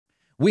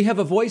We have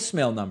a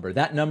voicemail number.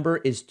 That number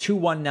is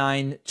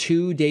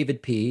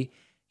 219-2-DAVID-P.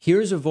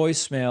 Here's a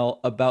voicemail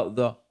about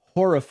the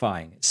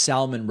horrifying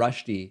Salman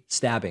Rushdie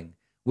stabbing,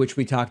 which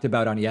we talked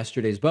about on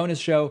yesterday's bonus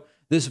show.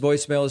 This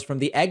voicemail is from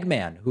the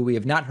Eggman, who we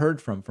have not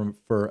heard from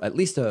for at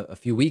least a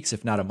few weeks,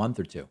 if not a month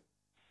or two.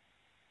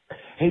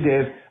 Hey,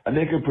 Dave, I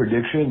make a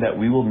prediction that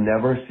we will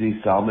never see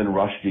Salman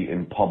Rushdie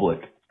in public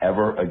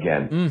ever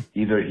again.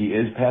 Either he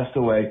is passed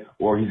away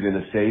or they're going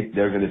to say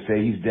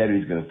he's dead or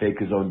he's going to fake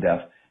his own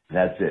death.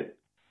 That's it.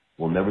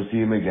 We'll never see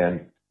him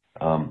again.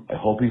 I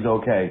hope he's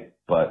okay,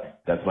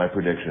 but that's my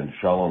prediction.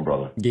 Shalom,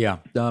 brother. Yeah.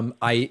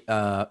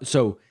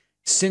 So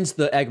since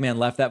the Eggman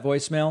left that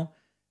voicemail,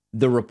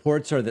 the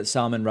reports are that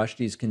Salman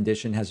Rushdie's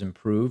condition has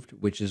improved,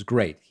 which is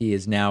great. He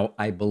is now,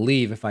 I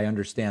believe, if I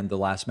understand the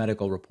last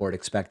medical report,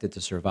 expected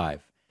to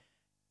survive.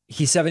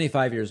 He's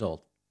 75 years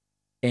old.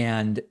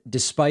 And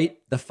despite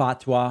the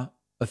fatwa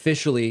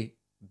officially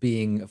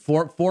being,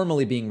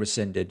 formally being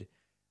rescinded,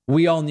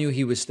 we all knew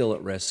he was still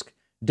at risk,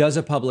 does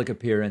a public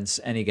appearance,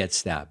 and he gets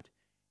stabbed.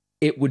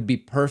 It would be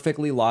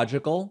perfectly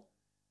logical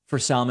for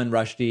Salman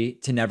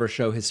Rushdie to never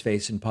show his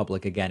face in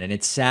public again. And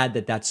it's sad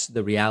that that's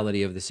the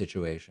reality of the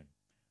situation.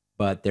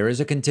 But there is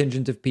a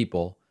contingent of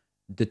people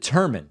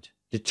determined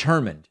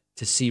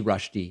to see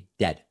Rushdie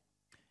dead.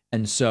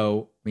 And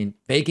so, I mean,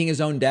 faking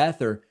his own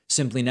death or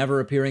simply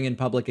never appearing in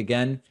public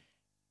again,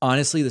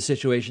 honestly, the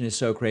situation is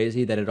so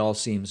crazy that it all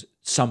seems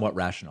somewhat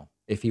rational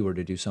if he were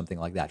to do something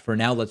like that. For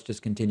now, let's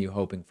just continue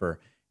hoping for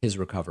his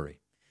recovery.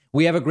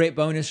 We have a great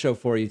bonus show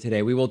for you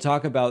today. We will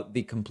talk about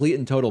the complete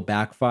and total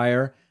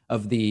backfire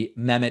of the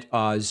Mehmet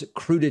Oz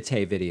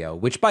crudité video,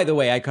 which, by the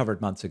way, I covered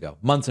months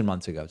and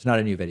months ago. It's not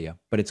a new video,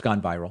 but it's gone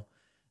viral.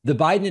 The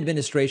Biden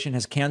administration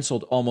has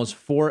canceled almost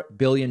 $4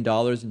 billion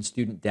in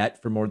student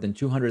debt for more than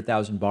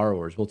 200,000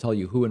 borrowers. We'll tell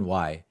you who and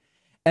why.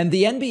 And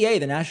the NBA,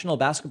 the National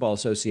Basketball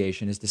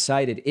Association, has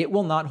decided it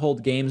will not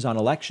hold games on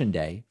Election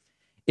Day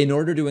in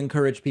order to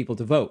encourage people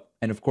to vote.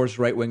 And of course,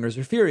 right-wingers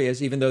are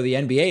furious, even though the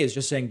NBA is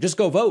just saying, just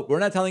go vote. We're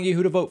not telling you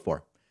who to vote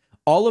for.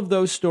 All of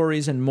those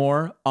stories and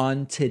more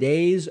on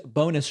today's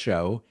bonus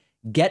show.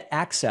 Get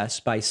access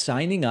by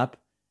signing up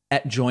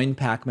at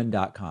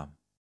joinpacman.com.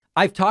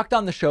 I've talked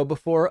on the show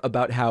before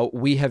about how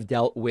we have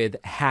dealt with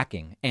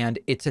hacking, and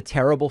it's a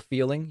terrible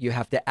feeling. You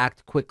have to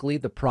act quickly.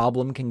 The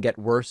problem can get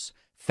worse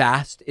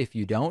fast if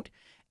you don't.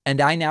 And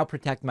I now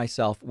protect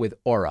myself with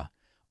Aura.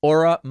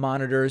 Aura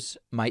monitors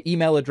my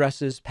email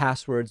addresses,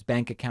 passwords,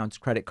 bank accounts,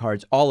 credit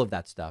cards, all of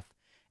that stuff,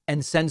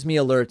 and sends me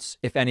alerts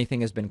if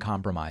anything has been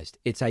compromised.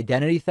 It's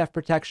identity theft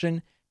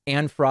protection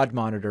and fraud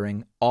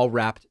monitoring all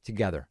wrapped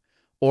together.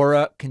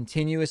 Aura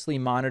continuously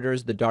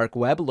monitors the dark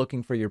web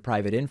looking for your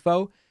private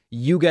info.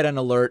 You get an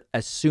alert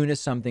as soon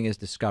as something is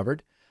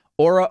discovered.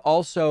 Aura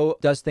also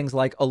does things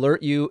like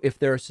alert you if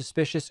there are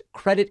suspicious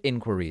credit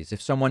inquiries,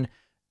 if someone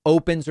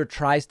opens or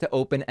tries to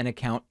open an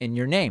account in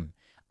your name.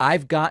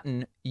 I've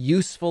gotten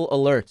useful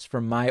alerts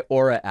from my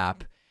Aura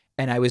app,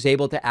 and I was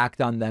able to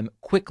act on them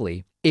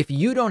quickly. If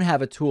you don't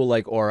have a tool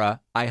like Aura,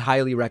 I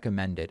highly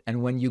recommend it.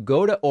 And when you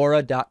go to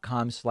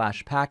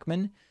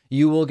aura.com/Pacman,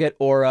 you will get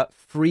Aura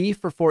free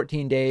for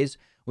 14 days,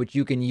 which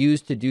you can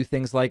use to do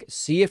things like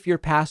see if your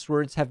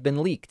passwords have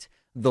been leaked.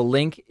 The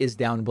link is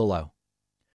down below.